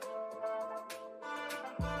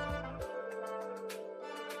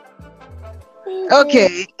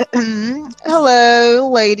Okay. Hello,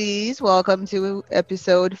 ladies. Welcome to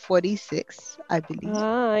episode 46, I believe.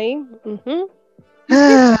 Hi.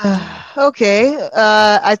 Okay.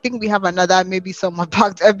 I think we have another, maybe somewhat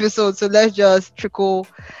packed episode. So let's just trickle.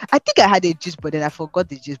 I think I had a gist, but then I forgot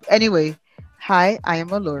the gist. Anyway, hi, I am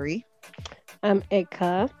Olori. I'm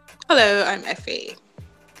Eka. Hello, I'm Effie.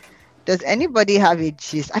 Does anybody have a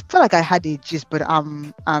gist? I feel like I had a gist, but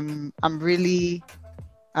I'm really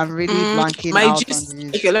blanking My out on gist.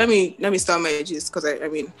 this. Okay, let me start my gist because I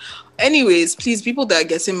mean, anyways, please, people that are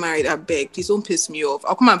getting married, I beg, please don't piss me off.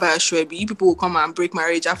 I'll come and buy a Shwebi. You people will come and break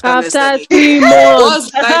marriage after less than After a year. 3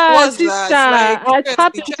 months, What's like? What's sister, that? Like, what seriously,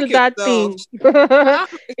 happened to check that yourself. thing?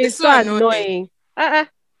 It's It's so so annoying. annoying. Uh-uh.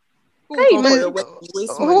 Who will Can you come for Please, your imagine? wedding?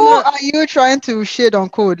 Waste who money. No. are you trying to shade on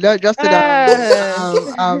code? Just so that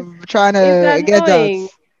Uh, I'm trying it's to get that. annoying.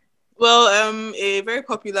 Well, a very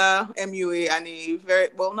popular MUA and a very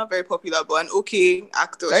well, not very popular, but an okay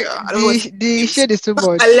actor. Like Sha. I don't want to the names. shade is too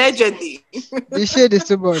much. Allegedly. The shade is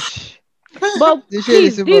too much. But The shade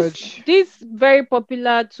is please, too this much. this very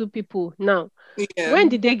popular two people now. Yeah. When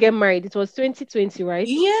did they get married? It was 2020,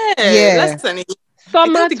 right? Yeah, less Yeah. than a I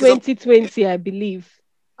don't Summer think it's up. 2020, I believe.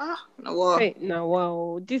 No, well, Hey, now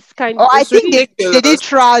wow, this kind Or I it's think they did ridiculous.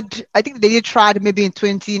 tried. I think they did tried maybe in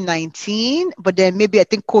 2019, but then maybe I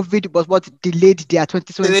think COVID was what delayed their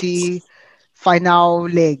I 2020 final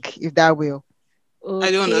leg, if that will.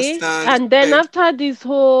 don't okay. understand. And then Like, after this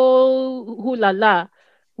whole hula la,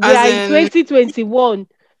 we as are in in, 2021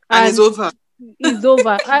 and it's and over. it's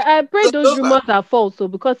over. I pray It's those over. rumors are false, so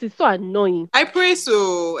because it's so annoying. I pray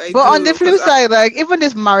so. I But on the do, flip because side, like even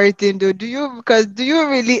this married thing, though, do you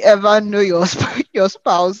really ever know your your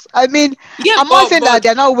spouse? I mean, yeah, I'm not saying that but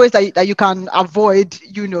there are not ways that you can avoid,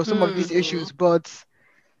 some of these mm, issues, but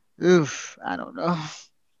oof, I don't know.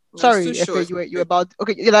 it's too Sorry, if short. you were about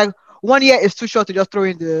okay. You're like 1 year is too short to just throw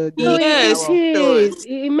in No, the Yeah, it's too towel. short. is.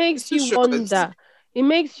 It It's makes too you short. wonder. It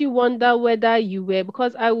makes you wonder whether you were,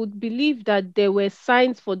 because I would believe that there were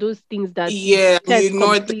signs for those things that you Yeah, you detect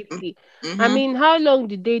ignore them. completely. I Mm-hmm. mean, how long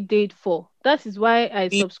did they date for? That is why I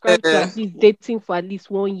subscribe to Yeah, at least dating for at least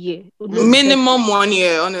 1 year. No Mm. sex. minimum 1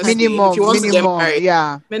 year. Honestly, if you Minimum, want to get minimum, married,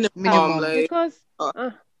 yeah, minimum minimum. like. Because uh,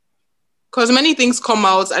 uh, Because many things come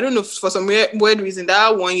out. I don't know for some weird reason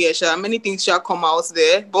that 1 year, many things shall come out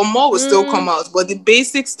there, but more will still come mm, out. But the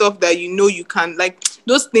basic stuff that you can like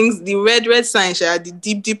those things, the red signs, the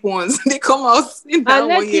deep ones, they come out in and that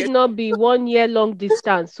one let it year. not be 1 year long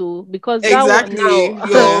distance. So because that one Exactly. now,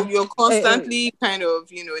 You're uh, constantly kind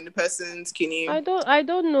of in the person's skinny. I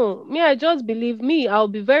don't know. Me, I just believe me, I'll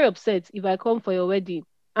be very upset if I come for your wedding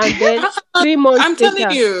and then 3 months I'm telling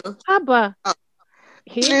later, you. Haba, Uh,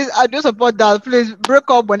 hey, Please, I do support that. Please break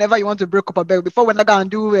up whenever you want to break up a bit before when I go and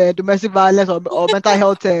do domestic violence or mental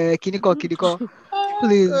health kiniko.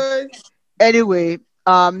 oh Please. God. Anyway,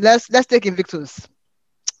 let's take Invictus.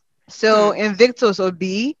 So Hmm. Invictus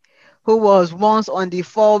Obi, who was once on the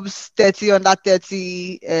Forbes 30 under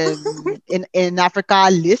 30 in Africa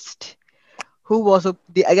list, who was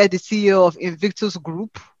I guess the CEO of Invictus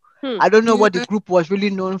Group. hmm, I don't know what the Yeah. group was really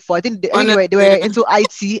known for. I think they Honestly. were into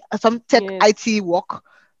IT, some tech yes, IT work,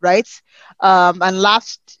 right? And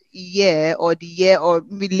last year or the year or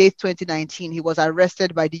mid late 2019, he was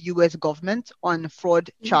arrested by the US government on fraud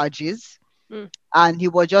charges, hmm, and he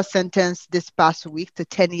was just sentenced this past week to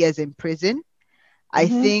 10 years in prison. I Mm-hmm.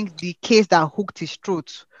 think the case that hooked his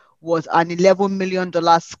throat was an $11 million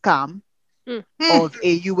scam hmm, of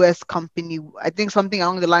a US company. I think something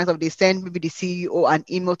along the lines of they send maybe the CEO an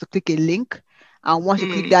email to click a link, and once you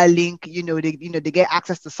click Mm. that link, they get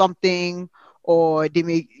access to something, or they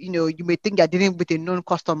may you may think they're dealing with a known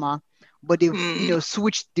customer, but they've Mm.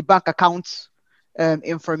 switched the bank account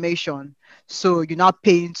information, so you're not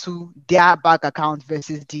paying to their bank account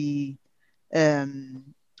versus the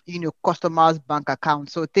um customer's bank account.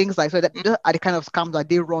 So things like so that those are the kind of scams that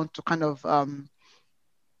they run to kind of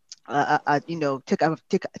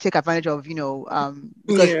take advantage of,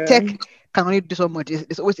 because Yeah. tech can only do so much.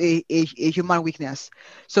 It's always a human weakness.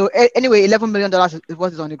 So anyway, $11 million is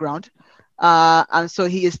what is on the ground, and so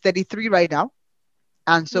he is 33 right now,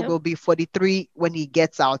 and so yep. will be 43 when he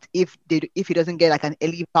gets out, if he doesn't get like an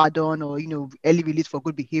early pardon or early release for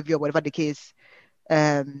good behavior, whatever the case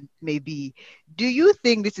may be. Do you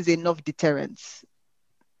think this is enough deterrence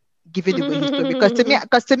given the way he stood? Because to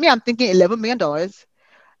me, I'm thinking $11 million.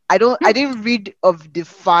 I didn't read of the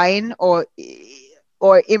fine, or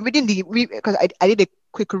in reading because I did a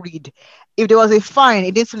quick read. If there was a fine,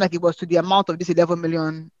 it didn't seem like it was to the amount of this 11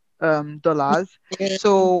 million dollars. Yeah.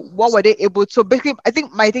 So what were they able? So basically, I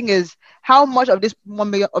think my thing is how much of this 1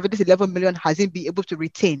 million of this 11 million has he been able to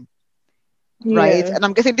retain? right? Yeah. And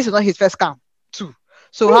I'm guessing this is not his first scam too.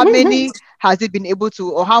 So how many has he been able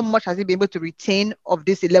to, or how much has he been able to retain of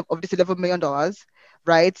this $11 million,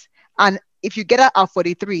 right? And if you get out at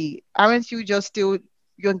 43, aren't you just still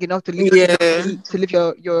young enough to live Yeah. to live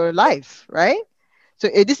your life, right? So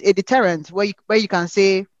it is a deterrent where you can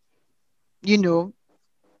say, you know,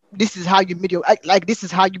 this is how you made your like this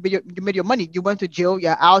is how you made your money. You went to jail,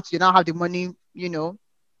 you're out, you now have the money,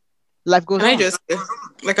 life goes Can I on. just say,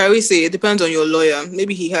 like I always say, it depends on your lawyer.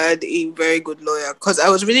 Maybe he had a very good lawyer. Because I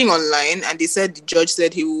was reading online and they said the judge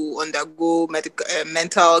said he will undergo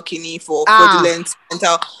mental kidney for Ah, fraudulent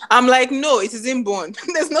mental. I'm like, no, it is inborn.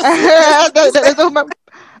 There's nothing there's no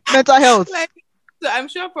mental health. like. So I'm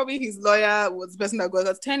sure probably his lawyer was the person that got,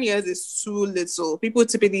 because 10 years is too little. People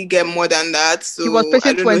typically get more than that. He was So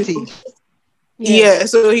I facing don't know. 20. Yeah. Yeah,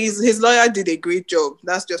 so his lawyer did a great job.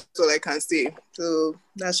 That's just all I can say. So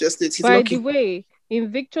that's just it. He's By the lucky. way,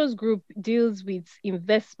 Invictus Group deals with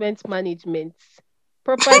investment management,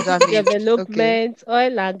 What does property that mean? Okay. development,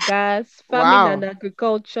 oil and gas, farming and Wow.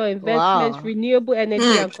 agriculture, investments, Wow. renewable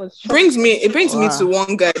energy Hmm. and Brings me construction. it brings me to Wow.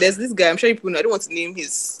 one guy. There's this guy. I'm sure people know. I don't want to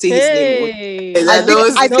say his name. Or Hey, I that think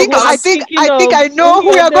was I now think who I I'm think thinking I think of. I know who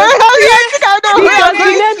Any you're going. other? I think I know who you're Does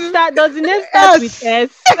the going name to. start? Does the name start with Yes.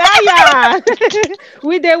 S? Ah, yeah.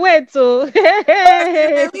 With the word so.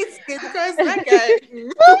 I need to say because that guy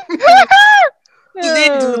today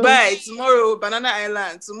Oh, Dubai, tomorrow Banana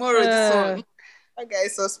Island, tomorrow this one. uh, That guy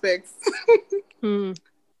is suspect. hmm.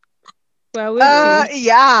 We're waiting.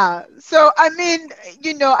 Yeah. So I mean,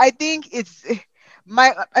 I think it's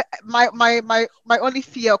my only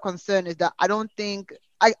fear or concern is that I don't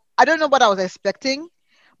know what I was expecting,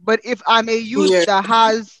 but if I'm a youth Yeah. that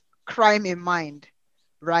has crime in mind,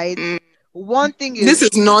 right? Mm. One thing This is,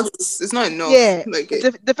 is not. It's not enough. yeah, Like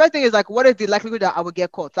the first thing is like, what is the likelihood that I will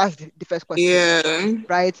get caught? That's the first question, yeah,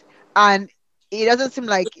 right? And it doesn't seem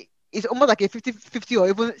like it's almost like a 50-50 or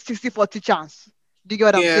even 60-40 chance. Do you get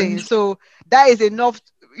what I'm yeah. saying? So that is enough,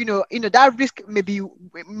 that risk maybe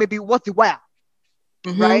worth the while,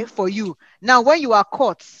 Mm-hmm. right? For you. Now, when you are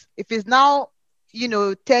caught, if it's now,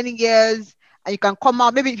 10 years and you can come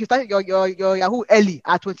out, maybe if you start your Yahoo early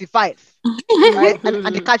at 25, right?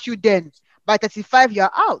 And they catch you then, by 35, you're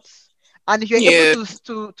out. And if you're able Yeah.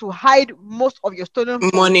 to hide most of your stolen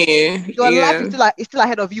funds, Money. your life Yeah. is still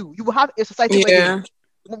ahead of you. You will have a society wedding Yeah.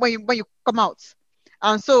 when you come out.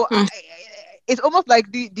 And so Mm. it's almost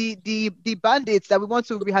like the bandits that we want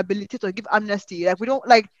to rehabilitate or give amnesty. Like we don't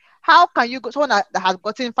like. How can you go someone that has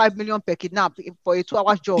gotten 5 million per kidnap for a 2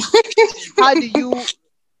 hours job? How do you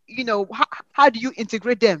how do you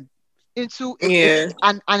integrate them into Yeah.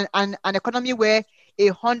 an economy where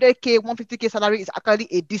 100K 150K salary is actually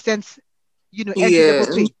a decent entry level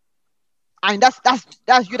Yeah. pay? And that's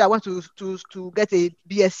you that want to get a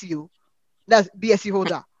BSc. That's BSc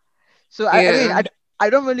holder. So I mean, Yeah. I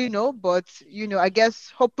don't really know, but I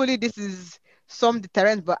guess hopefully this is some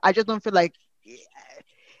deterrent, but I just don't feel like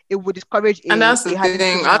it would discourage And that's a the hardened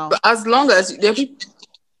thing. criminal. As long as there are people.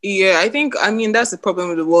 Yeah, I mean that's the problem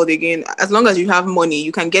with the world again. As long as you have money,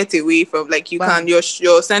 you can get away from, like, you can, Bam. your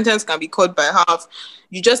sentence can be cut by half.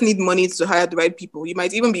 You just need money to hire the right people. You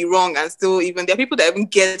might even be wrong and still, even there are people that even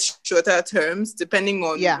get shorter terms depending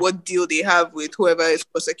on Yeah. what deal they have with whoever is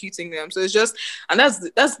prosecuting them. So it's just, and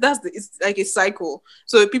it's like a cycle.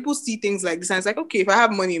 So people see things like this and it's like, okay, if I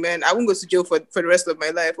have money, man, I won't go to jail for the rest of my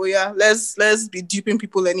life. Oh yeah, let's be duping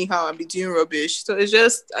people anyhow and be doing rubbish. So it's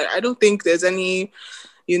just, I don't think there's any,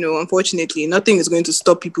 unfortunately, nothing is going to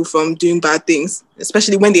stop people from doing bad things,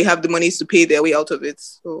 especially when they have the money to pay their way out of it.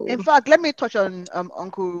 So, In fact, let me touch on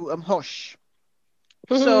Uncle Hosh.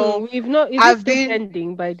 So We've not. Is it I've still been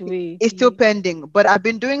pending? By the way, it's still the pending, but I've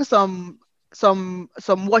been doing some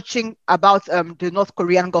watching about the North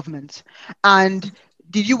Korean government, and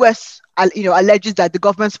the US alleges that the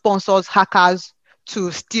government sponsors hackers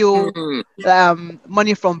to steal mm,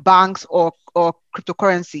 money from banks or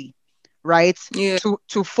cryptocurrency, right? yeah.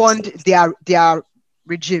 To fund their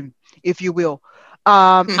regime, if you will.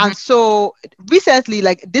 Mhm, And so recently,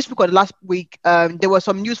 like this week or the last week, there was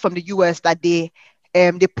some news from the US that they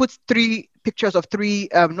put three pictures of three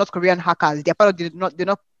North Korean hackers. They're part of the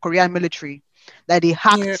North Korean military that they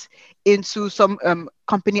yeah. hacked into some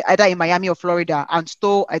company either in Miami or Florida and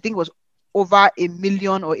stole, I think it was over 1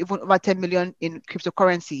 million or even over 10 million in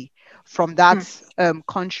cryptocurrency from that Mm,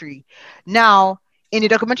 country. Now, in the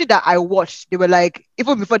documentary that I watched, they were like,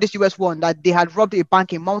 even before this US one, that they had robbed a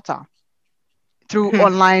bank in Malta through mhm,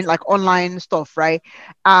 online stuff, right?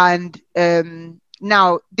 And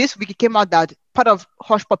now this week it came out that part of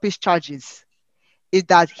Hush Puppy's charges is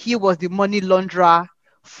that he was the money launderer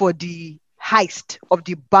for the heist of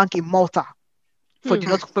the bank in Malta. for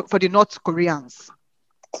the North Koreans.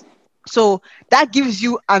 So that gives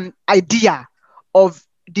you an idea of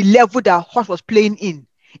the level that Hush was playing in.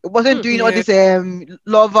 It wasn't doing all Yeah. this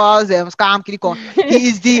lovers scam kiddie. He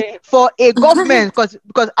is the Okay. for a government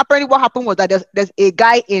because apparently what happened was that there's a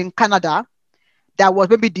guy in Canada that was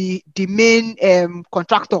maybe the main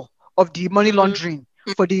contractor of the money Mm, laundering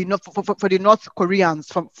for the North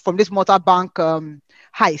Koreans from this motor bank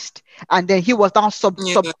heist, and then he was now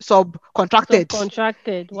Yeah. subcontracted.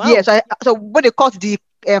 subcontracted. Yes, Wow. so when they caught the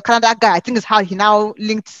Canada guy, I think is how he now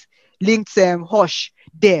linked Hush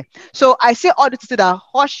there. So I say all this to say that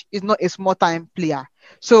Hush is not a small time player.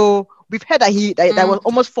 So we've heard that that was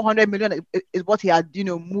almost 400 million is what he had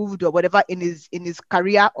moved or whatever in his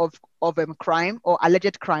career of crime or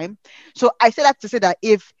alleged crime. So I say that to say that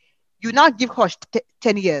if you now give Hush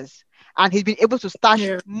 10 years and he's been able to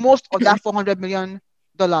stash Yeah. most of that 400 million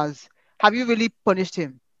dollars, have you really punished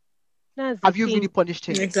him? That's the Have you really thing. punished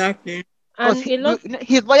him? Exactly. Because And a lot,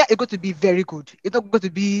 his lawyer is going to be very good. It's not going to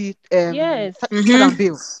be yes. third Mm-hmm. and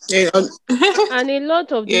bail. Yeah. And a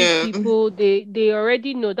lot of these Yeah. people, they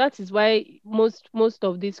already know. That is why most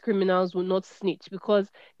of these criminals will not snitch,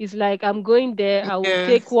 because it's like, I'm going there, I will Yeah.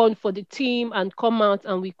 take one for the team and come out,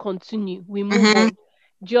 and we continue, we move Mm-hmm. on.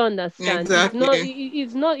 Do you understand? It's not Exactly.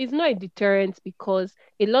 it's not a deterrent, because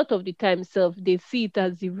a lot of the time self, they see it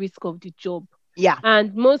as the risk of the job. Yeah,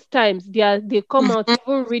 And most times they come out Mhm.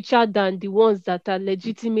 even richer than the ones that are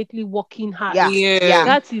legitimately working hard. yeah, yeah. Yeah.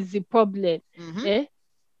 That is the problem. Mm-hmm. Eh?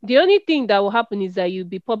 The only thing that will happen is that you'll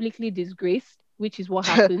be publicly disgraced, which is what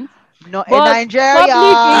happens. Not in But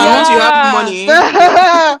public, And Nigeria. once you have yeah, money,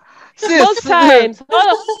 most Sis. times,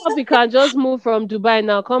 Papi can just move from Dubai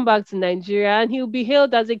now, come back to Nigeria, and he'll be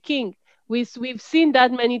hailed as a king. We've seen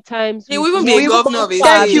that many times he will with even be a We will, governor of a Mofa,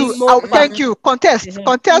 thank state. you. Abi Thank Mofa. you. Contest. Eh-heh.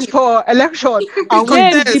 Contest for election and win.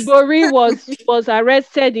 James Contest. Ibori was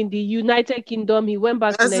arrested in the United Kingdom. He went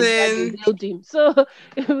back to As Nigeria. They in, hailed him. So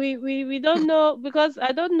we don't know, because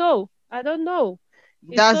I don't know. I don't know.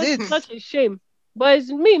 It's That's such it. such a shame. But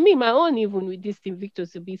it's me my own, even with this thing, Victor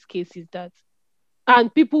Subi's case, is that,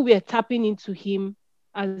 and people were tapping into him,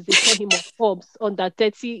 as they call him, of Forbes, under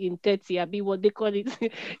 30 in 30, I mean, what they call it.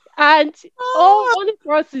 And all ah, only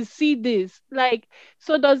for us to see this, like,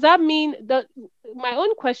 so does that mean that, my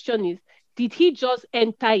own question is, did he just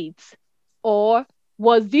enter it, or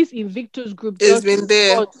was this Invictus group it's just been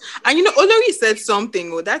there. run? And Olori said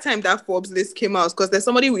something. Oh, that time that Forbes list came out, because there's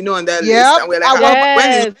somebody we know on that list, Yep. and we're like, I ah,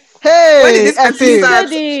 was. Yes, when did Hey, this person he Effie, start?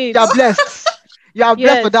 said it. you're blessed. You are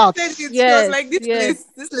blessed for Yes, that. Said it. He was yes, like, yes.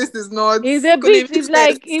 this list is not It's a couldn't bit. make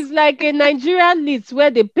sense. It's like a Nigerian list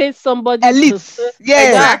where they pay somebody to. Elites. Yeah. Yeah.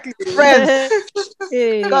 Exactly. Friends.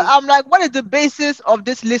 'Cause Hey. I'm like, what is the basis of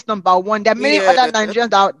this list number one? There are many Yeah. other Nigerians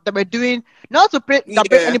that were doing not to break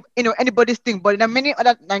Yeah. anybody's thing, but there are many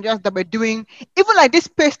other Nigerians that were doing even like these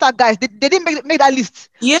pasta guys. They didn't make that list.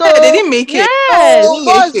 Yeah. They So didn't make it. They Yes. so didn't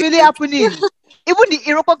make what's really it. happening? Even the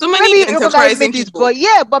Iroko, So many maybe Iroko guy enterprising made it, people. but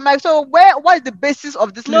yeah, but like, so what is the basis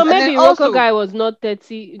of this No, list? And then maybe Rocco also guy was not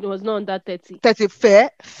 30. It was not under 30. 30 fair,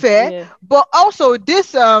 Yeah. but also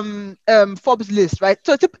this Forbes list, right?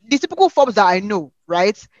 So the typical Forbes that I know,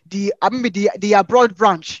 right? I mean the abroad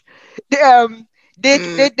branch, they they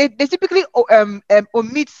Mm, they, they, they typically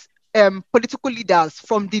omit political leaders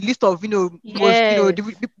from the list of most Yes.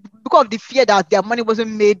 because of the fear that their money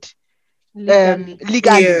wasn't made Legally.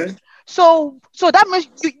 legally. yeah. So that means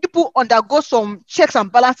you people undergo some checks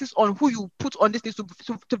and balances on who you put on this list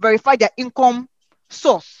to verify their income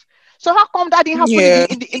source. So how come that didn't happen Yeah.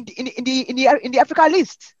 in the Africa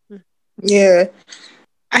list? Yeah.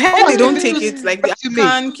 I heard What they was don't making you take lose it like the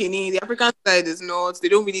resume? The African side is not. They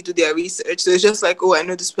don't really do their research. So it's just like, oh, I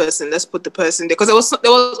know this person. Let's put the person there. Because there was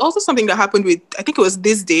also something that happened with, I think it was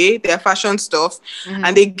This Day, their fashion stuff,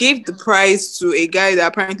 and Mm-hmm. they gave the prize to a guy that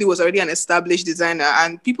apparently was already an established designer,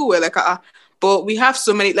 and people were like, but we have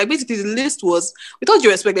so many. Like basically, the list was. With all due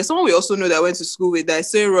respect, there's someone we also know that went to school with that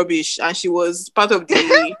is saying rubbish, and she was part of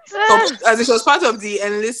the top, Ah, as she was part of the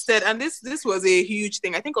enlisted, and this was a huge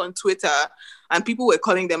thing. I think on Twitter, and people were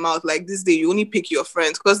calling them out like, this day you only pick your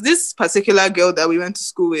friends, because this particular girl that we went to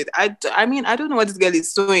school with, I mean, I don't know what this girl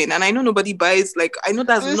is doing, and I know nobody buys, like, I know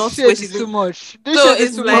that's This not where shade is she's too in. much. This So shade is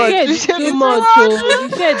it's too the much. like, shade This is shade too is too it's much. much. Oh, the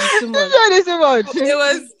shade is too This much. shade is too much.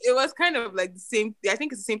 it was kind of like the same. I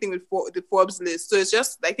think it's the same thing with the Forbes list. So it's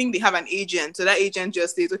just, I think they have an agent. So that agent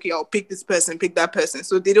just says, okay, I'll pick this person, pick that person.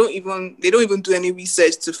 So they don't even do any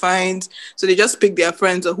research to find. So they just pick their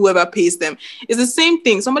friends or whoever pays them. It's the same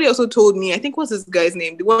thing. Somebody also told me, I think what's this guy's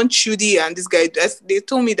name? The one Chudi and this guy. They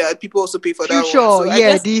told me that people also pay for that one. Future, So I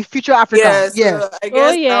yeah, guess the Future Africa, yeah. yeah. So I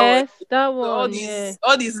Oh guess that one. yes, that So all one. Yeah.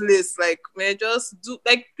 these lists, like man, just do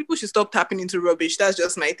like people should stop tapping into rubbish. That's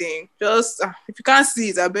just my thing. Just if you can't see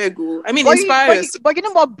it, I beg you. I mean, inspire yourself. But you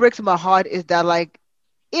know what breaks my heart is that like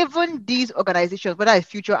even these organizations, whether it's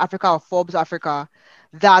Future Africa or Forbes Africa,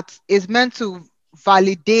 that is meant to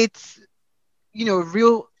validate,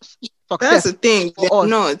 real That's the success thing. They're for us,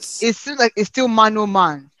 not. it seems like it's still man oh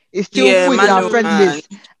man. It's still Yeah, who is in our man, oh friend man. list.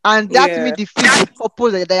 And that to me Yeah, defeats the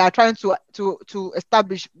purpose that they are trying to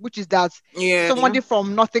establish, which is that yeah. somebody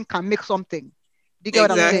from nothing can make something. Do you get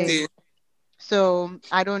what I'm Yeah. saying? Exactly. So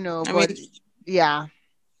I don't know, I mean, but yeah.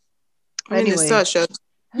 it's Anyway, such a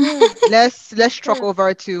let's truck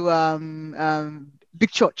over to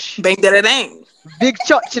Big Church. bang da dang. Big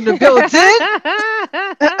Church in the building.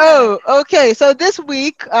 Oh, okay. So this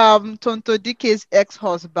week, Tonto Dike's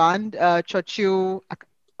ex-husband, Churchill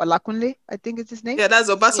Olakunle, I think is his name. Yeah, that's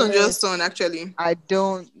Obasanjo's Yes. son, actually. I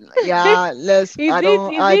don't, yeah, Is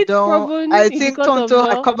it proven I in the think court of Tonto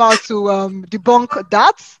had law? come out to debunk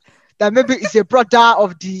that maybe it's a brother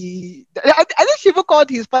of I think she even called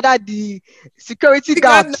his father the security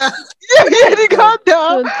guard. Ghana. Yeah, Hey the God, guard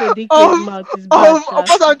Tonto Dike's of mouth is bad, sha.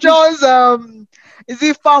 Obasanjo's is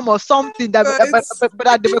it farm or something that God. but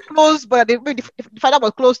that they were close, but the father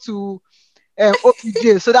was close to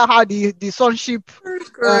OPJ, so that how the sonship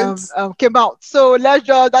God. came out. So let's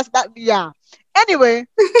just that's that yeah. Anyway,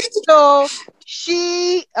 so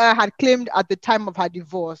she had claimed at the time of her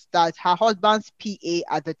divorce that her husband's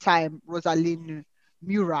PA at the time, Rosalind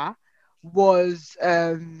Mura, was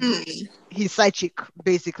Hmm. his side chick,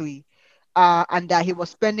 basically, and that he was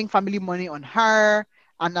spending family money on her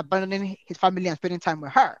and abandoning his family and spending time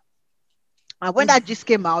with her. And when that just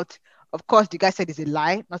came out, of course, the guy said it's a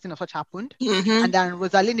lie. Nothing of such happened. And Mm-hmm. then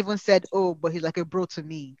Rosalind even said, "Oh, but he's like a bro to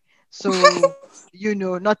me." So,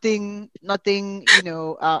 nothing,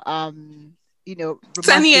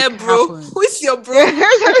 Sunny romantic air, bro. happened. Who is your bro?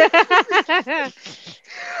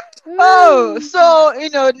 Oh, Mm. so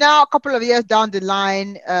now a couple of years down the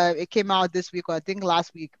line, it came out this week, or I think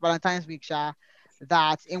last week, Valentine's week, Sha,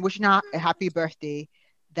 that in wishing her a happy birthday,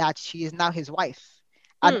 that she is now his wife.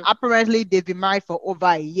 And Hmm. apparently they've been married for over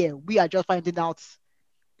a year. We are just finding out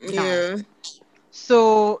now. Yeah.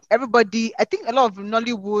 So everybody, I think a lot of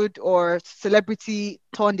Nollywood or celebrity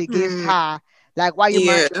turned against Hmm. her. Like, why you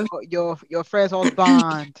married Yeah. your friend's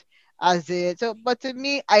husband? As it so, but to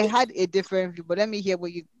me, I had a different view. But let me hear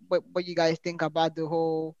what you guys think about the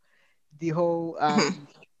whole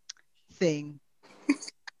thing.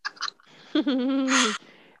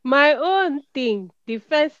 My own thing, the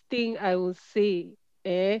first thing I will say,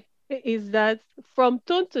 is that from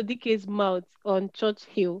Tonto Dike's mouth on Church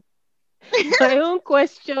Hill, my own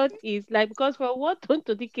question is like because from what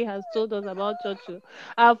Tonto Dike has told us about Churchill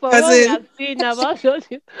and from As what we in, have seen about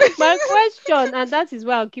Churchill, my question, and that is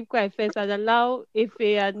why I'll keep quiet first and allow Ife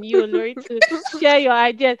and you, Lori, to share your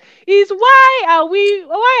ideas, is why are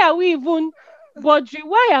we even budging?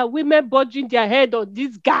 Why are women budging their head on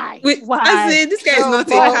this guy? as Why? in, this guy is No,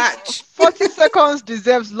 not a Why? but catch. 40 seconds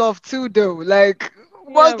deserves love too, though. Like,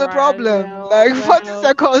 Yeah, what's the right. problem? Like, 40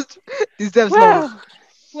 seconds deserves love. Well,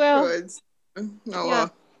 well, God. Oh, yeah.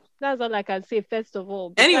 well. That's all I can say, first of all,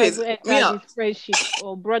 before I Anyways, even me, enter this friendship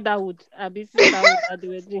or brotherhood, I be sisterhood that they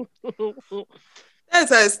were doing.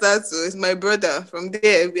 that's how it starts. So it's my brother. From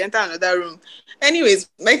there, we enter another room. Anyways,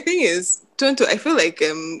 my thing is Tonto. I feel like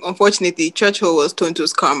unfortunately, Churchill was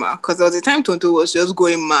Tonto's karma because there was a time Tonto was just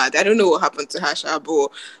going mad. I don't know what happened to her, Sha, but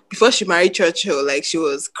before she married Churchill, like she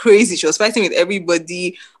was crazy. She was fighting with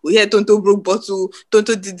everybody. We had Tonto broke bottle.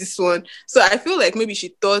 Tonto did this one. So I feel like maybe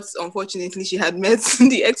she thought, unfortunately, she had met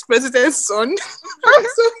the ex president's son.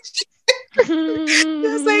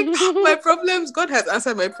 So it's like my problems. God has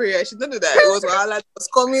answered my prayer. I should not know that it was Wahala that was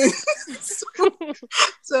coming.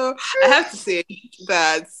 So I have to say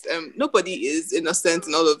that nobody is innocent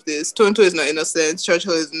in all of this. Tonto is not innocent.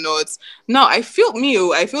 Churchill is not. Now I feel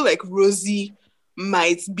like Rosie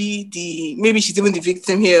might be maybe she's even the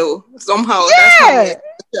victim here. Somehow that's how me.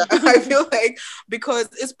 Yeah. I feel like because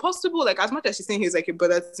it's possible, like as much as she's saying he's like a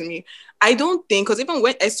brother to me, I don't think because even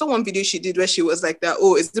when I saw one video she did where she was like that,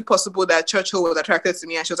 oh, is it possible that Churchill was attracted to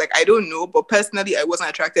me? And she was like, I don't know, but personally I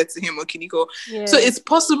wasn't attracted to him or Kiniko. So Yeah. it's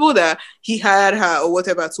possible that he hired her or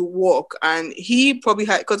whatever to work, and he probably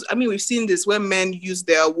had because I mean we've seen this where men use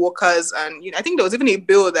their workers, and I think there was even a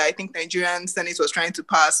bill that I think Nigerian Senate was trying to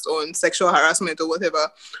pass on sexual harassment or whatever.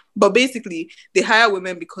 But basically, they hire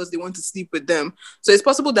women because they want to sleep with them. So it's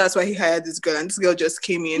possible that's why he hired this girl, and this girl just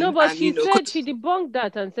came No, in but and she said 'cause she debunked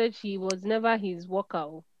that and said she was never his worker.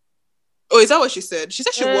 Oh. Oh, is that what she said? She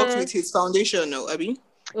said she worked Uh, with his foundation. No, Abby.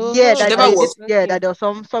 Yeah, She oh, never that he did. worked. Yeah, that okay. there was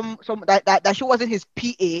some that she wasn't his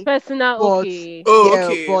PA, Personal, but okay. Oh, yeah,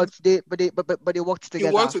 okay. but they worked He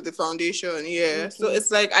together. works with the foundation, yeah. So Okay.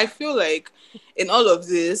 it's like I feel like in all of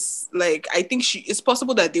this, like I think it's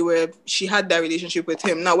possible that she had that relationship with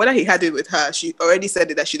him. Now whether he had it with her, she already said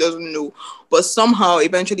it that she doesn't know. But somehow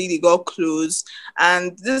eventually they got close.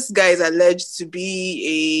 And this guy is alleged to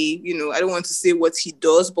be I don't want to say what he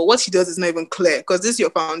does, but what he does is not even clear because this is your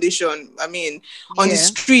foundation. I mean, on the Yeah.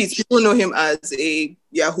 streets, people know him as a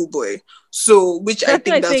Yahoo boy. So which I That's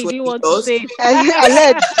why think I say that's you what didn't he want to does. say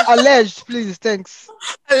Alleged, please, thanks.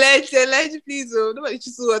 Alleged, please. Oh, nobody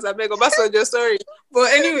should sue us. I beg. Obasanjo, sorry.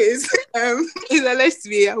 But anyways, he's alleged to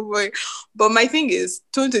be a boy. But my thing is,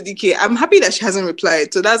 Tone to DK. I'm happy that she hasn't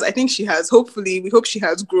replied. So I think she has. Hopefully, we hope she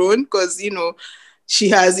has grown because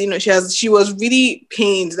she was really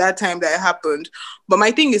pained that time that it happened. But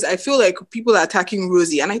my thing is, I feel like people are attacking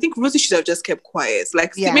Rosie, and I think Rosie should have just kept quiet.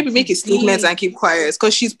 Like, Yeah, maybe she make a statement did. and keep quiet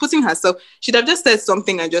because she's putting herself. She'd have just said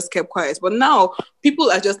something and just kept quiet. But now people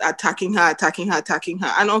are just attacking her.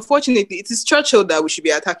 And unfortunately, it is Churchill that we should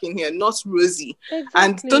be attacking here, not Rosie.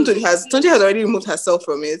 And exactly. Tonto has already removed herself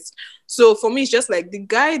from it. So for me, it's just like the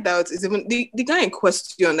guy that is even the guy in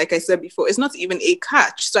question, like I said before, is not even a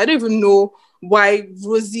catch. So I don't even know why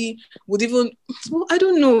Rosie would even. Well, I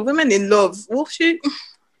don't know. Women in love. Well,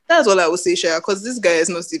 that's all I would say, Shaya, because this guy is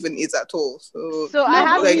not even it at all. So So I No,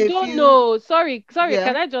 have but we like a don't few. know. Sorry. Yeah.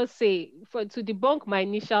 Can I just say, for to debunk my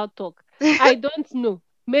initial talk, I don't know.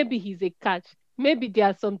 Maybe he's a catch. Maybe there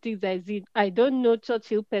are some things I don't know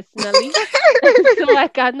Churchill personally, so I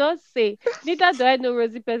cannot say. Neither do I know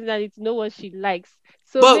Rosie personally to know what she likes.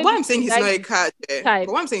 So but what maybe I'm she saying he's not likes a the catch, eh? type.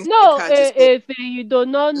 But what I'm saying he's not a No, catch is because if you do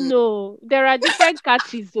not know, there are different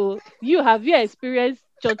catches. So you experienced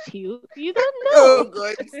Churchill? You don't oh know.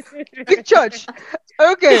 god. Big church.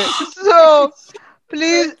 Okay, so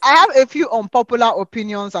please, I have a few unpopular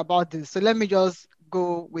opinions about this. So let me just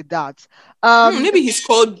go with that. Maybe he's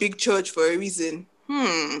called Big Church for a reason.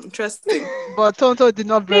 Interesting. But Tonto did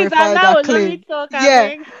not Please verify allow that Olori claim. talk, I Yeah.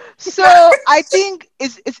 beg. So I think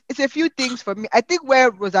it's a few things for me. I think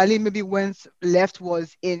where Rosalie maybe went left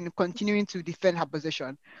was in continuing to defend her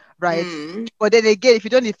position, right? Hmm. But then again, if you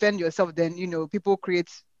don't defend yourself, then people create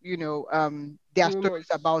their stories Rumors.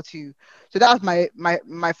 about you. So that was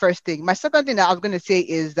my first thing. My second thing that I was gonna say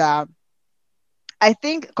is that I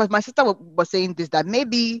think because my sister was saying this that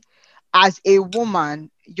maybe as a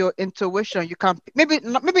woman, your intuition, you can maybe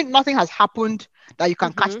nothing has happened that you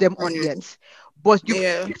can catch Mm-hmm. them on yet, but you've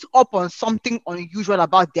Yeah. picked up on something unusual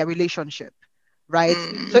about their relationship, right?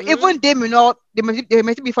 So Mm. Mm-hmm. even they may not, they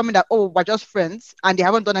may still be forming that, oh, we're just friends and they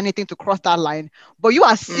haven't done anything to cross that line, but you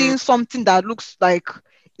are Mm. seeing something that looks like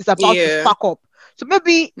it's about to Yeah. spark up. So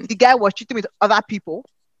maybe the guy was cheating with other people,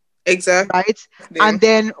 Exactly. right? And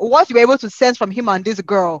then once you were able to sense from him and this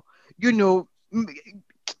girl, you know,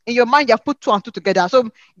 in your mind, you have put two and two together. So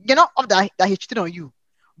you're not of that he's cheating on you,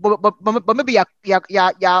 but maybe you're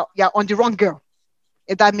on the wrong girl,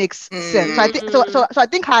 if that makes sense. So I Mm. think so I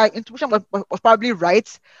think her intuition was probably right,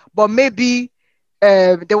 but maybe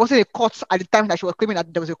there wasn't a court at the time that she was claiming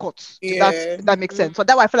that there was a court. Yeah. If that makes Mm-hmm. sense. So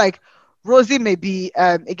that why I feel like Rosie may be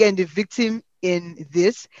again the victim in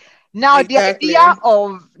this. Now the idea Exactly.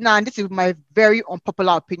 of now, and this is my very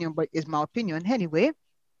unpopular opinion, but it's my opinion anyway.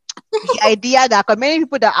 The idea that 'cause many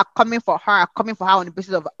people that are coming for her on the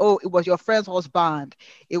basis of, oh, it was your friend's husband,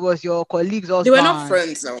 it was your colleague's They were not husband.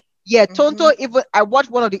 friends now. Yeah, Mm-hmm. Tonto, even I watched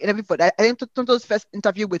one of the interview for that. I think Tonto's first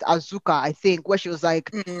interview with Azuka, I think, where she was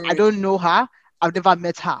like, I Mm. don't know her, I've never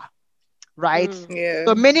met her, right? Mm.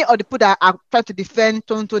 So Yeah. many of the people that are trying to defend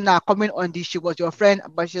Tonto now coming on this, she was your friend,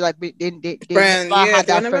 but she's like, they Friend. never Yeah. had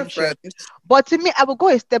They were that never friendship. friends. But to me, I will go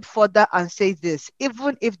a step further and say this: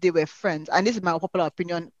 even if they were friends, and this is my popular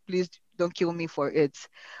opinion, please don't kill me for it.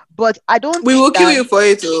 But I don't We think will kill that, you for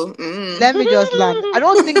it, too. Mm. let me just land. I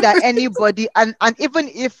don't think that anybody, and even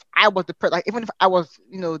if I was the person, like even if I was,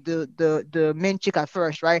 the main chick at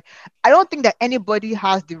first, right? I don't think that anybody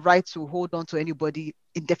has the right to hold on to anybody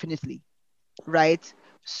indefinitely, right?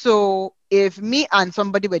 So if me and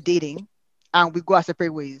somebody were dating and we go our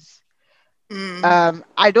separate ways, Mm.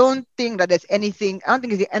 I don't think that there's anything. I don't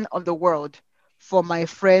think it's the end of the world for my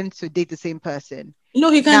friend to date the same person. No,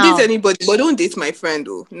 he can date Now, anybody, but don't date my friend,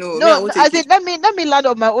 though. No, me, no, I won't as take in, it. let me land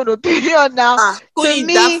on my own opinion now. Ah, To Queen,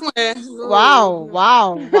 that me, one. No, wow, no.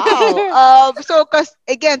 wow, wow. So because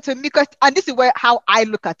again, to me, because and this is where how I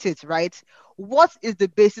look at it, right? What is the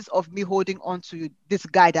basis of me holding on to this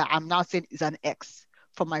guy that I'm now saying is an ex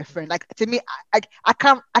for my friend? Like to me, I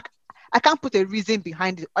can't. I can't put a reason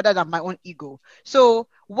behind it other than my own ego. So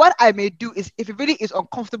what I may do is, if it really is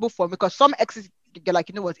uncomfortable for me, because some exes, you're like,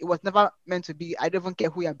 you know what, it was never meant to be. I don't even care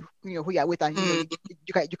who you're, who you're with, and Mm,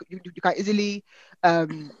 you can easily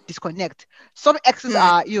disconnect. Some exes mm,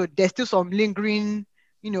 are, there's still some lingering,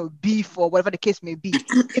 beef or whatever the case may be.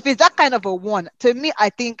 If it's that kind of a one, to me, I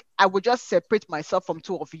think I would just separate myself from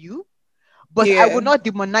two of you, but I yeah. will not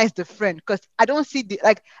demonize the friend, because I don't see the,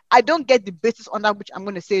 like, I don't get the basis under which I'm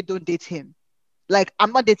going to say don't date him. Like,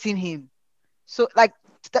 I'm not dating him. So like,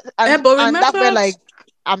 But and that's where, remember, like,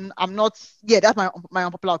 I'm not, yeah, that's my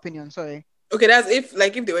unpopular opinion, sorry. okay, that's if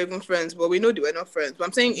they were even friends, but we know they were not friends. But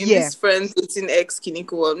I'm saying in Yeah. this friends dating ex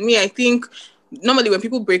Kiniko one, me, I think normally when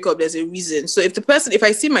people break up, there's a reason. So if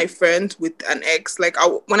I see my friend with an ex, like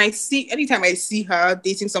anytime I see her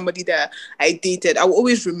dating somebody that I dated, I will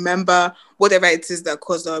always remember whatever it is that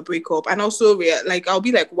caused our breakup, and also like I'll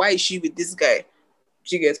be like, why is she with this guy?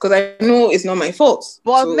 She gets, because I know it's not my fault.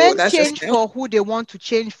 But So men that's just change for who they want to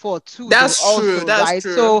change for too, though, that's true. also, That's right?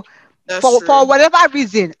 true. So That's for true. whatever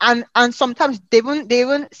reason, and sometimes they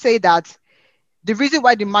even say that the reason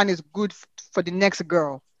why the man is good for the next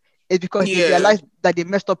girl is because they Yeah. realize that they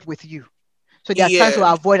messed up with you. So they are trying to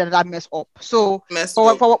Yeah. avoid another mess up. So Messed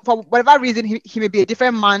for up. whatever reason, he may be a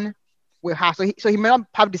different man with her. So he may not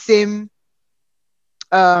have the same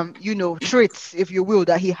traits, if you will,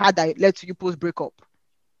 that he had that led to you post breakup.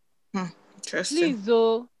 Hmm. Interesting. Please,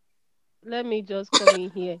 oh, let me just come in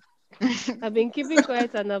here. I've been keeping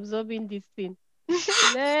quiet and absorbing this thing.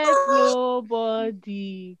 Let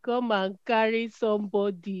nobody come and carry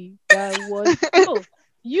somebody that was no.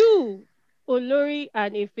 You, Olori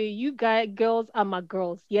and Ife, you guys, girls are my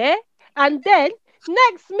girls, yeah? And then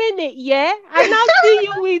next minute, yeah, I now see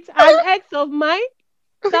you with an ex of mine.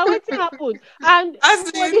 That wetin happen, and As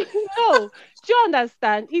for in, the no, do you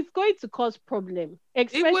understand, it's going to cause problem,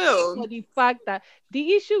 it especially will. for the fact that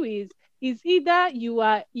the issue is either you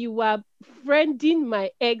are friending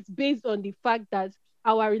my ex based on the fact that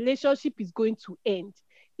our relationship is going to end.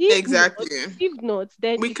 if not Exactly. if not,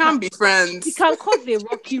 then We can't be it friends. can cause a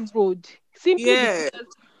rocky road, simply Yeah. because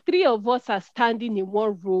three of us are standing in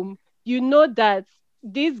one room. You know that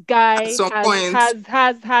this At guy some point.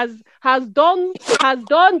 has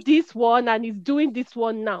done this one and is doing this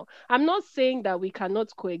one now. I'm not saying that we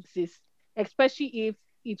cannot coexist, especially if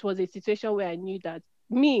it was a situation where I knew that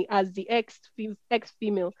me as the ex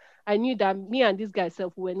female, I knew that me and this guy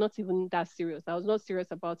self were not even that serious. I was not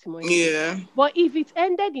serious about him or anything. Yeah. But if it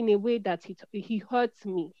ended in a way that he hurts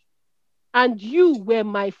me, and you were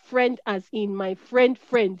my friend, as in my friend,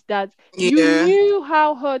 that you Yeah. knew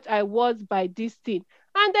how hurt I was by this thing,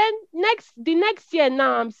 and then the next year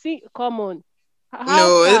now I'm seeing, come on, how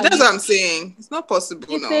No, far that's you, what I'm saying. It's not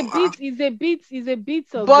possible it's a now. Ah. bit it's a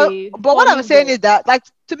bit of but a but what I'm funny saying one. is that, like,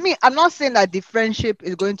 to me, I'm not saying that the friendship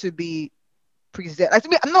is going to be present. Like, to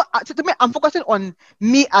me, I'm not. To me, I'm focusing on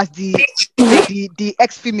me as the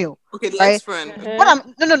ex female, Okay, the right? ex-friend. What Uh-huh.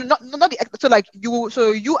 I'm, no, not the ex. So like,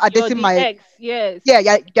 you are You're dating the my, ex, yes, yeah,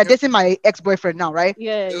 yeah, you're dating my ex boyfriend now, right?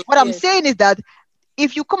 yes, What I'm yes. saying is that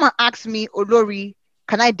if you come and ask me, Olori,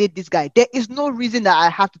 can I date this guy? There is no reason that I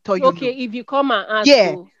have to tell you Okay, no. if you come and ask, Yeah,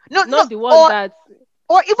 oh, no, no, not the one or that's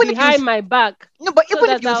even if behind my back, no, but so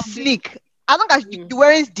even if that you I'll be. sneak, as long as Mm. you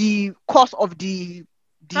weren't the cause of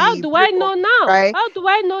How the do I breakup, know now? right? How do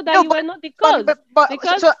I know that No, you were not the but cause? but, but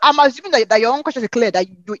so, Because so I'm assuming that your own question is clear, that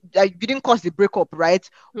you didn't cause the breakup, right?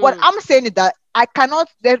 What hmm, I'm saying is that I cannot,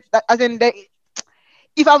 as in,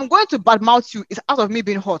 if I'm going to badmouth you, it's out of me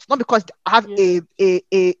being hot, not because I have yeah,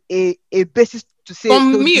 a basis to say For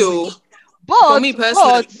don't me, do it. oh, for But me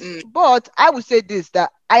personally, but but I would say this,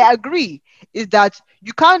 that I agree, is that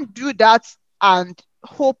you can't do that and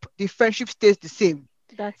hope the friendship stays the same.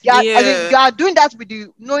 that is Yeah, it. as in, yeah, you are doing that with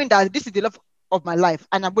you knowing that this is the love of my life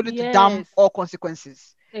and I'm willing to damn Yes, all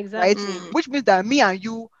consequences, right? exactly. mm, Which means that me and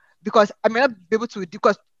you, because I may not be able to,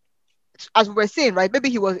 because as we were saying, right? Maybe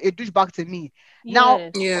he was a douchebag to me. Now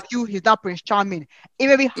Yes, yeah, for you, he's now Prince Charming. It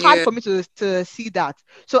may be hard yeah, for me to see that.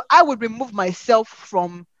 So I would remove myself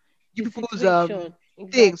from you the people's situation.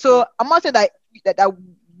 thing. So Exactly. I'm not saying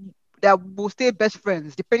that we'll stay best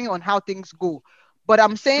friends depending on how things go. But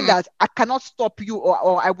I'm saying mm, that I cannot stop you,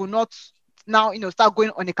 or I will not now, start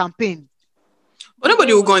going on a campaign. But You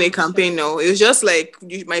nobody get will go what on a I'm campaign trying. now. It's just like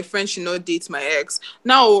my friend should not date my ex.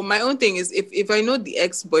 Now, my own thing is if I know the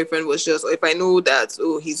ex boyfriend was just, or if I know that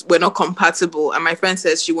we're not compatible, and my friend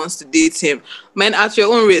says she wants to date him, man, at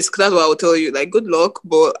your own risk. That's what I will tell you. Like, good luck,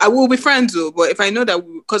 but I will be friends though. But if I know that,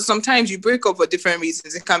 because sometimes you break up for different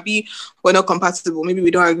reasons, it can be we're not compatible. Maybe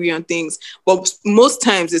we don't agree on things. But most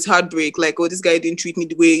times it's heartbreak. Like, oh, this guy didn't treat me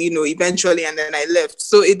the way eventually, and then I left.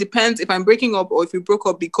 So it depends if I'm breaking up or if we broke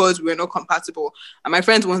up because we're not compatible and my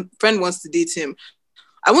friend wants to date him.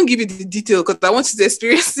 I won't give you the detail because I want you to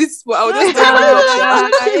experience it, but I'll just tell you my thoughts. Yeah.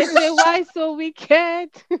 It's a why so wicked.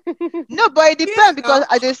 No, but it Yes, depends because now.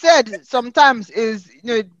 as I said, sometimes is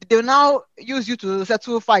they'll now use you to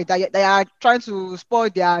settle fight that they are trying to spoil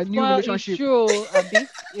their new Well, it's relationship. true, Abby.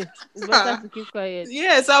 It's better to keep quiet.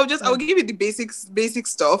 Yes, I'll Hmm. give you the basic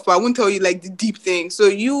stuff, but I won't tell you like the deep things. So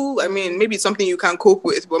I mean, Mm. maybe it's something you can cope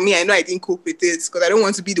with, but me, I know I didn't cope with it because I don't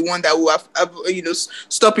want to be the one that will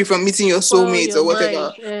stop you from meeting your Spoil soulmates your or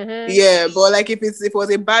whatever. mind. Uh-huh. Yeah, but like if it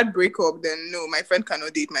was a bad breakup, then no, my friend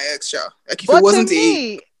cannot date my ex. Sure. Like if it But to wasn't a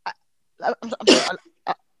me, I'm sorry.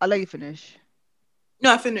 I'll let you finish.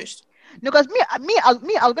 no, I finished. No, because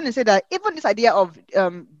I was gonna say that even this idea of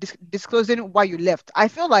disclosing why you left, I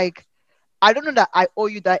feel like I don't know that I owe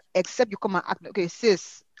you that except you come and act. Okay,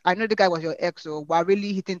 sis, I know the guy was your ex, so we're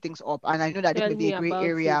really hitting things up, and I know that this Tell may be me a gray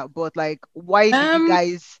about it. area, but like, why did you Um,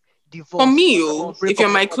 guys For divorce me, or if break you're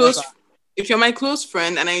up or my whatever? if you're my close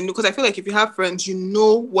friend, and I know because I feel like if you have friends, you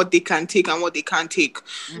know what they can take and what they can't take.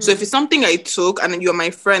 So if Mm-hmm. it's Mm. something I took and you're my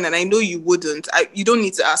friend and I know you wouldn't, you don't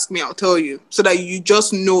need to ask me. I'll tell you so that you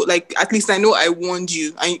just know. Like at least I know I warned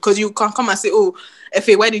you, and because you can come and say, "Oh,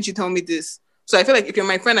 Fa, why didn't you tell me this?" So I feel like if you're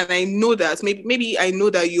my friend and I know that maybe I know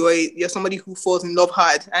that you're somebody who falls in love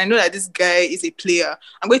hard, and I know that this guy is a player,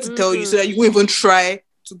 I'm going to tell you so that Mm-hmm. you won't even try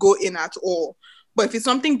to go in at all. But if it's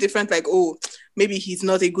something different, like, oh, maybe he's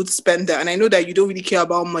not a good spender, and I know that you don't really care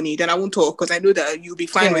about money, then I won't talk because I know that you'll be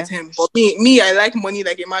fine with Yeah. him. But I like money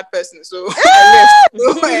like a mad person, so I left.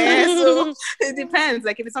 So it depends.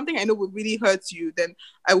 Like if it's something I know would really hurt you, then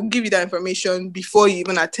I will give you that information before you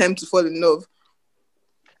even attempt to fall in love.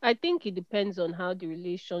 I think it depends on how the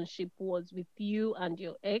relationship was with you and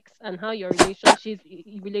your ex, and how your relationship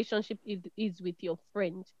is with your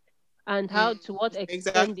friend, and how to what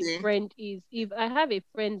extent the Exactly. friend is. If I have a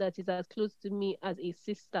friend that is as close to me as a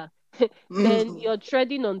sister, then Mm, you're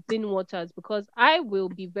treading on thin waters, because I will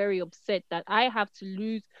be very upset that I have to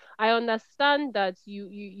lose. I understand that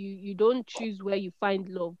you don't choose where you find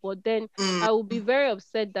love, but then mm, I will be very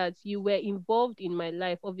upset that you were involved in my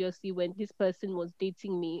life, obviously, when this person was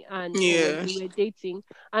dating me, and or when yeah, we were dating,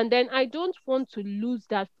 and then I don't want to lose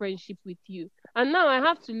that friendship with you. And now I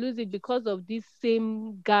have to lose it because of this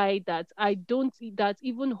same guy that I don't that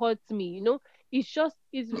even hurts me,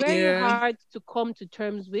 it's very yeah, hard to come to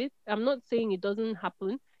terms with. I'm not saying it doesn't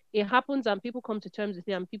happen. It happens, and people come to terms with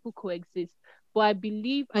it, and people coexist. But I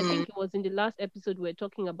mm, think it was in the last episode we were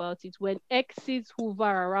talking about it, when exes hover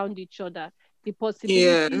around each other, the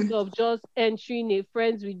yeah, possibilities of just entering a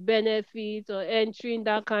friends with benefits or entering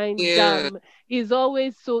that kind yeah. jam is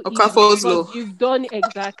always so easy, Okafor's because low. you've done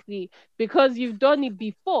exactly, because you've done it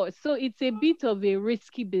before. So it's a bit of a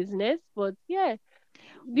risky business, but yeah,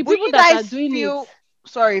 the Would people you that guys are doing it.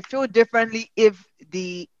 feel differently if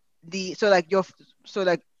the so like your so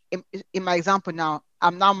like in my example now,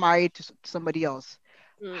 I'm now married to somebody else.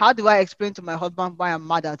 Mm, How do I explain to my husband why I'm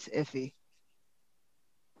mad at Effie?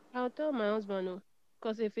 I'll tell my husband no,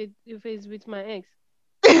 because if it's with my ex,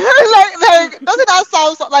 like doesn't that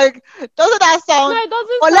no, sound it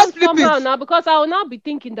doesn't or let's sound flip it. somehow now, because I will now be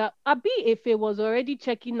thinking that Abi Efe was already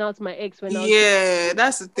checking out my ex when I was dating Yeah, him,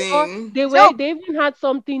 that's the or thing. No, they even had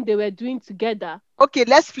something they were doing together. okay,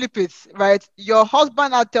 let's flip it, right? Your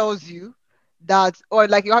husband now tells you that, or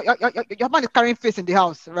like your husband is carrying face in the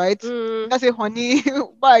house, right? You Mm, now say, honey,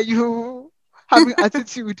 why are you having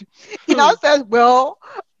attitude? He now hmm. says, well,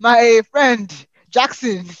 my friend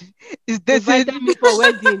Jackson is Invited dating, me for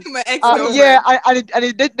wedding. My Hmm. yeah, ex-girlfriend. and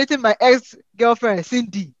he's dating my ex girlfriend,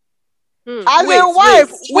 Cindy. Hmm. As Wait, a wait,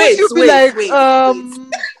 wife, won't wait, you be wait, like, wait, wait.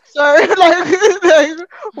 sorry, like,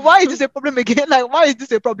 why is this a problem again? Like, why is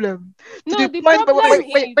this a problem? To No, the the point problem is where you're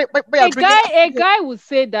bringing, a guy will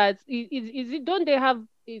say that is it, don't they have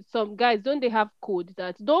some guys, don't they have code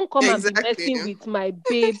that don't come and be Exactly. messing with my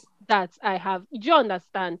babe that I have. Do you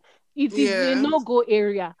understand? It is a Yeah. no-go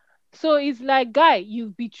area. So it's like, guy,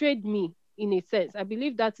 you've betrayed me in a sense. I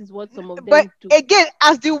believe that is what some of but them do. again,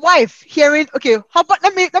 as the wife hearing, okay, how about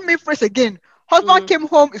let me phrase again. Husband Mm. came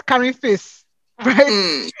home is carrying face, Ah. right?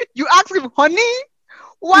 Mm. You ask him, honey,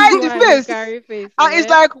 Why the Why you face? carry face? And it's Eh?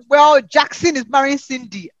 like, well, Jackson is marrying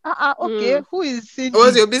Cindy. Okay, Mm. who is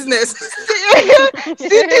What's Cindy? your business?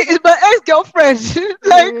 Cindy is my ex-girlfriend.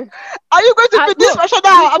 Like, Mm. are you going to be this No,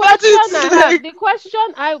 rational the about question I it? have, Like, the question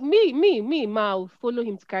I me ma will follow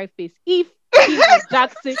him to carry face. If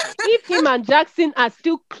him and Jackson are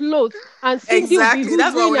still close, and Cindy will be Exactly.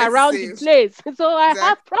 That's what I hovering wanted to around the say. place, so I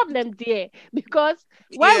have Exactly. problem there because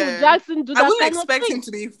why would Yeah. Jackson do I that wouldn't kind of expect him thing?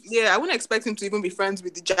 to be. Yeah, I wouldn't expect him to even be friends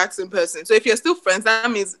with the Jackson person. So if you're still friends, that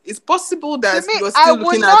means it's possible to that me, you're I still would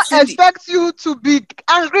looking at not Cindy. expect you to be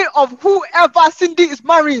angry of whoever Cindy is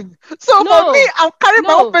marrying. So for me, No, I'm carrying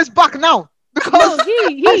my own no, face back now no. because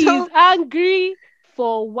I He is don't. angry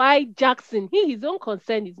for why Jackson. His own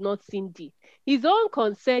concern is not Cindy. His own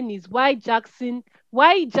concern is why Jackson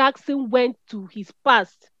went to his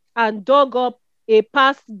past and dug up a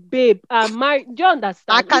past babe and married. Do you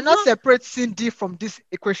I understand? It's cannot not. separate Cindy from this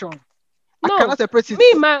equation. I No, cannot separate it.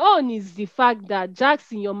 me, my own is the fact that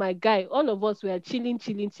Jackson, you're my guy. All of us were chilling,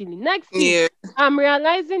 chilling, chilling. Next thing, Yeah. I'm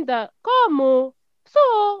realizing that, come on.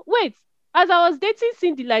 So, wait, as I was dating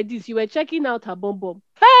Cindy like this, you were checking out her bum bum.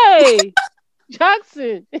 Hey!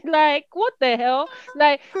 Jackson, like what the hell?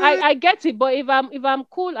 Like I get it, but if I'm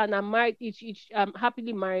cool and I'm married, each I'm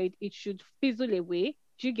happily married, it should fizzle away.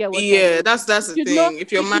 Do you get what I Yeah, mean? that's the thing.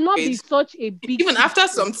 If you're It should not married, be such a big even after issue.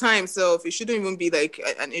 some time self, it shouldn't even be like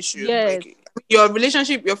an issue. Yes, Like your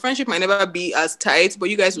relationship, your friendship might never be as tight, but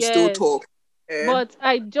you guys will still yes. talk. Yeah. But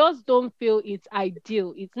I just don't feel it's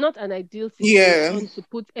ideal. It's not an ideal Yeah. situation to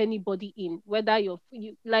put anybody in, whether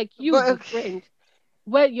like you, the But friend,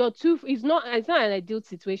 where you're two, it's not an ideal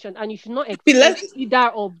situation, and you should not Be let expect either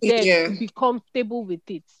of them yeah. to be comfortable with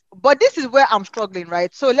it. but this is where I'm struggling,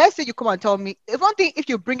 right? So let's say you come and tell me. It's one thing if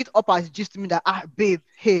you bring it up as just to me that babe,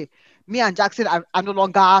 hey, me and Jackson are no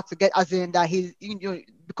longer to get as in that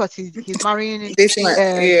because he's marrying This one,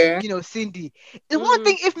 yeah. Cindy. It's one Mm.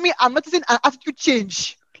 thing if me I'm noticing an attitude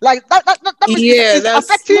change. Like that means Yeah, it's that's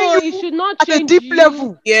affecting No, it you should not at a change deep you.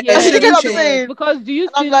 level. yeah, it You get shouldn't what Yes, I'm change. yes. saying? Because do you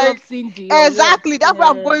And I'm still love like, Cindy or what? exactly, that's where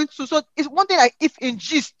I'm Yeah. going to. So it's one thing like if in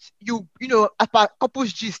gist as per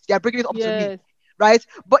couples gist, they're bringing it up to me, Yes. right?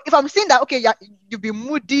 But if I'm seeing that, okay, yeah, you've been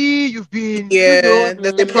moody, you've been, Yeah,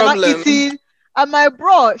 there's a you're not Mm. problem. eating. And my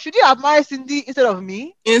bro, should you have married Cindy instead of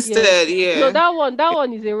me? Yes. Instead, No, yeah. that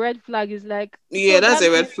one is a red flag. It's like, Yeah, so that's a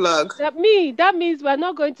red flag. that means we're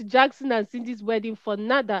not going to Jackson and Cindy's wedding for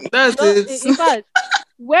nada. That's No, it. in fact,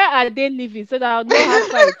 where are they living so that I'll know how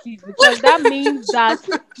far it is? Because that means that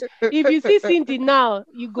if you see Cindy now,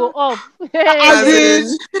 you go off. As As Hey.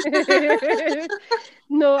 in, in,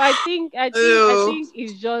 No, I oh, think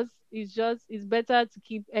it's better to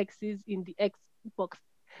keep X's in the X box.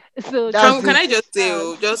 So that's Chong, can just I it. just say, uh,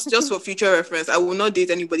 oh, just for future reference, I will not date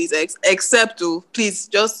anybody's ex, except, oh, please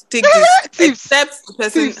just take this. Tips, Except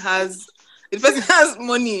tips, the person has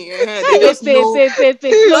money. They Faye, just Faye, know, Faye, Faye,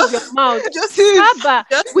 Faye, close your tips, just, mouth. just, tips. Haba,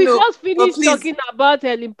 just we know. just But finished please, talking about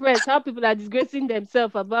Helen Press, how people are disgracing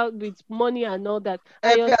themselves about with money and all that.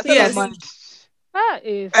 And you're Effie, I said I yes, saying, mind.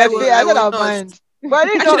 Faye. I I said will I not. mind. But I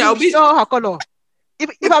didn't Actually, know I'll she be. know her color.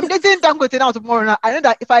 If I'm dating Dangote now tomorrow, now, I know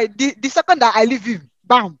that if the second that I leave him,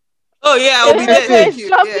 bam, Oh yeah, I'll be there. Efe, Thank Faye's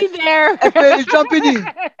you. Yeah. jumping there. Efe is jumping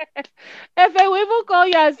in. Faye will even call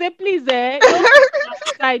you and say, please, don't put me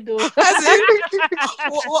outside though. As in,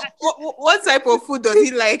 what type of food does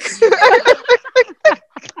he like?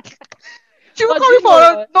 She will But call do me you know for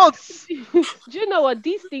what? notes. Do you know what?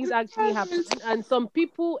 These things actually happen, and some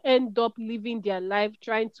people end up living their life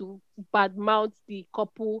trying to badmouth the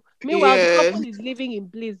couple. Meanwhile, the Yeah. couple is living in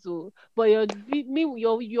bliss, oh, but you're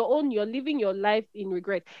living your life in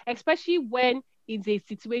regret, especially when it's a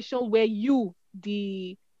situation where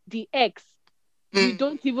the ex, you Mm,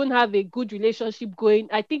 don't even have a good relationship going.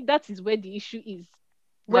 I think that is where the issue is.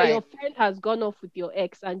 Where your Right. friend has gone off with your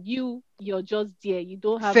ex and you're just there. You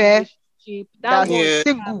don't have Fair. relationship. That That's one yeah.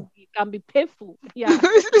 single. can be painful. Yeah.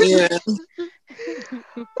 Yeah.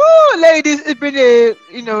 Oh, ladies, it's been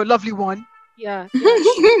a lovely one. Yeah, yeah,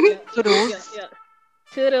 yeah, yeah, yeah, Toodles. yeah.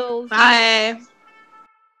 Toodles. Bye.